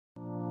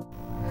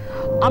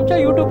आमच्या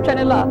YouTube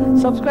चॅनलला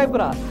subscribe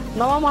करा।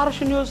 नवा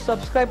महाराष्ट्र न्यूज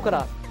सबस्क्राइब करा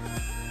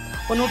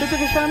व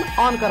नोटिफिकेशन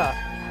ऑन करा।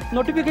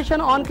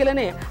 नोटिफिकेशन ऑन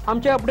केल्याने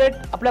आमचे अपडेट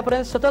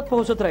आपल्यापर्यंत सतत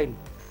पोहोचत राहील।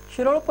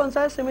 शिरोळ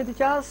पंचायत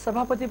समितीच्या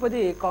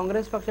सभापतीपदी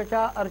काँग्रेस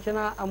पक्षाच्या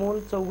अर्चना अमोल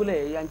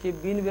चौगुले यांची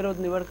बिनविरोध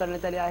निवड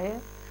करण्यात आली आहे।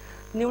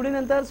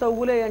 निवडीनंतर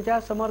चौगुले यांच्या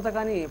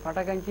समर्थकांनी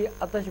फटाक्यांची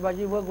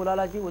आतषबाजी व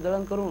गुलालाची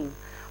उधळण करून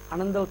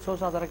आनंद उत्सव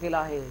साजरा केला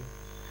आहे।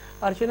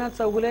 अर्चना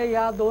चौगुले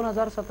या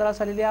 2017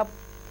 साली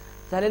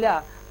झालेल्या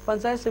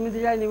पंचायत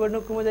समितीच्या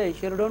निवडणुकीमध्ये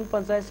शिरडोन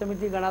पंचायत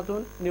समिती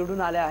गणातून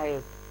निवडून आल्या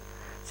आहेत।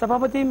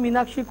 सभापती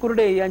मीनाक्षी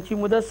कुर्डे यांची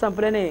मुदत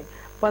संपल्याने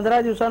 15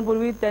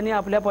 दिवसांपूर्वी त्यांनी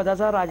आपल्या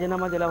पदाचा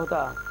राजीनामा दिला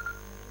होता।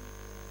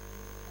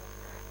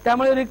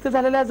 त्यामुळे रिक्त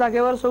झालेल्या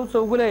जागेवर सौ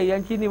चौगुले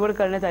यांची निवड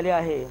करण्यात आली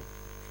आहे।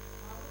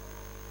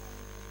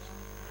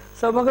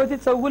 सौभाग्यवती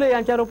चौगुले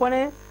यांच्या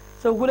रूपाने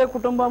चौगुले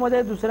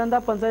कुटुंबामध्ये दुसऱ्यांदा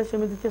पंचायत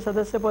समितीचे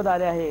सदस्यपद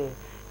आले आहे।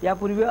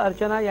 यापूर्वी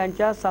अर्चना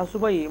यांच्या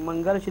सासूबाई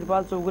मंगल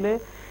श्रीपाल चौगुले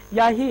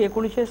याही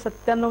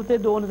 1997 ते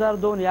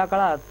 2002 या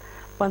काळात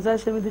पंचायत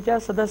समितीच्या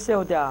सदस्य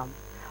होत्या।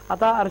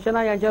 आता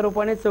अर्चना यांच्या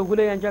रूपाने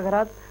चौगुले यांच्या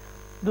घरात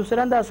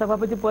दुसऱ्यांदा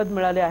सभापती पद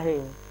मिळाले आहे।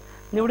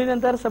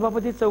 निवडीनंतर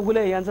सभापती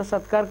चौगुले यांचा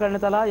सत्कार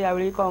करण्यात आला।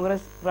 यावेळी काँग्रेस,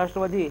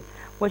 राष्ट्रवादी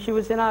व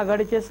शिवसेना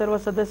आघाडीचे सर्व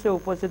सदस्य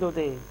उपस्थित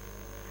होते।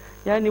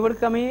 या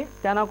निवडकामी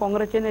त्यांना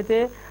काँग्रेसचे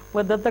नेते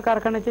व दत्त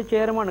कारखान्याचे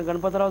चेअरमन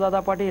गणपतराव दादा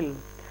पाटील,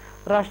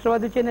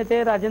 राष्ट्रवादीचे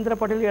नेते राजेंद्र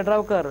पाटील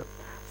यड्रावकर,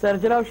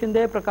 सर्जेराव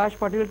शिंदे, प्रकाश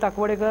पाटील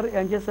टाकवडेकर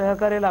यांचे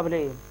सहकार्य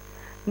लाभले।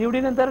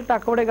 निवडीनंतर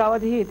टाकवडे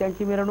गावातही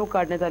त्यांची मिरवणूक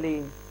काढण्यात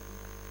आली।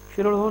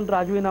 शिरोळहून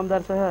राजू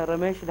इनामदारसह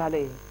रमेश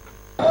ढाले।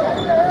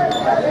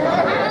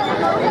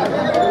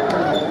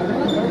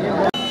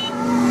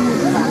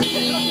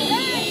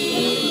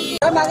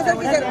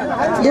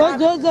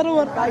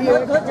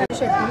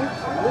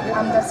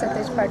 आमदार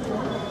सतेज पाटील,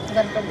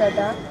 गणपत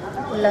दादा,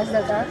 उल्हास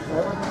दादा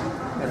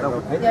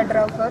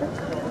यड्रावकर,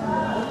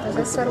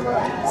 तसेच सर्व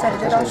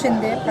सर्जेराव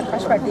शिंदे,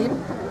 प्रकाश पाटील,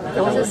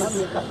 तसेच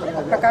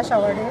प्रकाश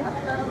आवाडे,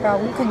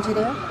 राहुल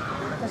खंजिरे,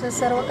 तसेच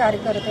सर्व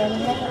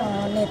कार्यकर्त्यांनी,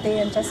 नेते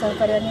यांच्या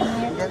सहकार्याने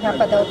मी ह्या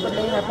पदावर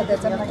पडले। ह्या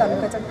पदाचा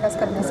तालुक्याचा विकास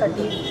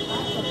करण्यासाठी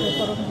उपयोग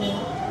करून मी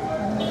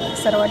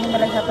सर्वांनी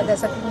मला ह्या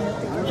पदासाठी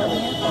नियुक्त केलं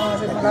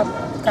आणि मला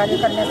कार्य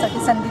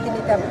करण्यासाठी संधी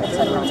दिली त्याबद्दल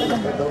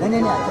सर्वांचं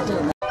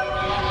धन्यवाद।